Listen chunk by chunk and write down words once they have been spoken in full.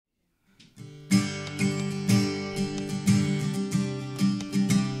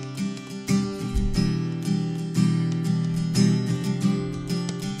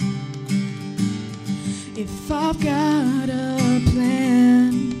I've got a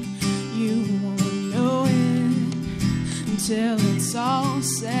plan, you won't know it until it's all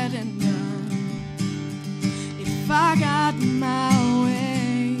said and done. If I got my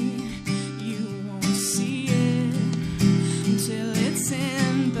way, you won't see it until it's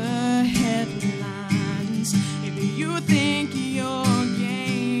in the headlines. If you think you're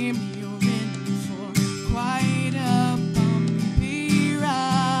game, you're in for quite a bumpy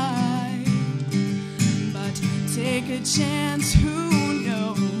ride. But take a chance, who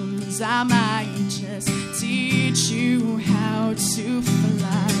knows, I might just teach you how to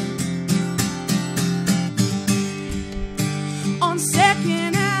fly. On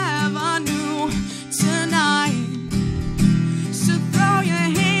 2nd Avenue tonight, so throw your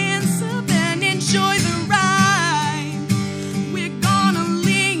hands up and enjoy the ride. We're gonna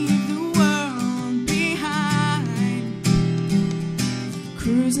leave the world behind,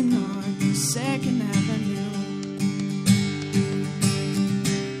 cruising on 2nd Avenue.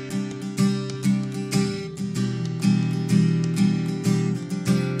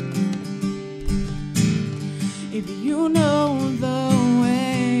 If you know the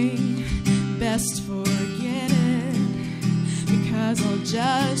way, best forget it, because I'll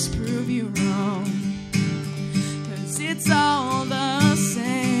just prove you wrong. 'Cause it's all the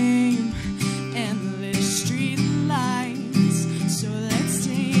same, endless street lights, so let's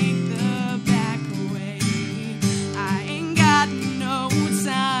take the back away. I ain't got no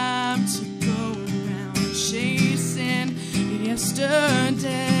time to go around chasing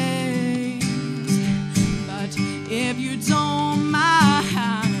yesterdays. But if you don't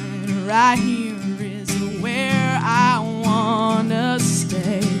mind, right here is where I wanna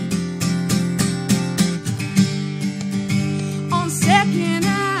stay. On 2nd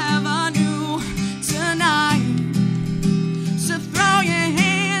Avenue tonight, so throw your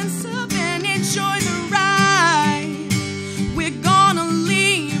hands up and enjoy the ride. We're gonna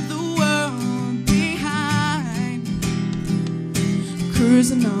leave the world behind,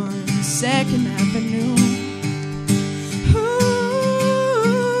 cruising on 2nd Avenue.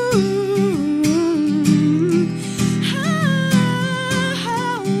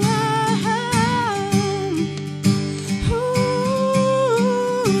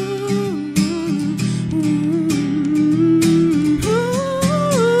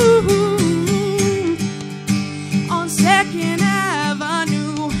 On 2nd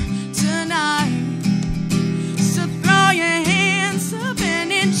Avenue tonight, so throw your hands up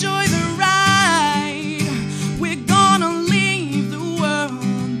and enjoy the ride. We're gonna leave the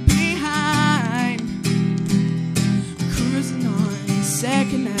world behind, cruising on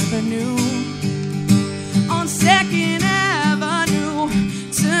 2nd Avenue. On 2nd Avenue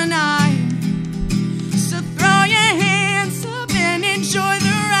tonight, so throw your hands up and enjoy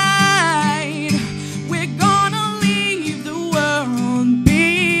the ride. We're gonna leave the world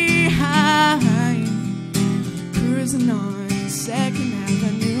behind, cruising on 2nd Avenue.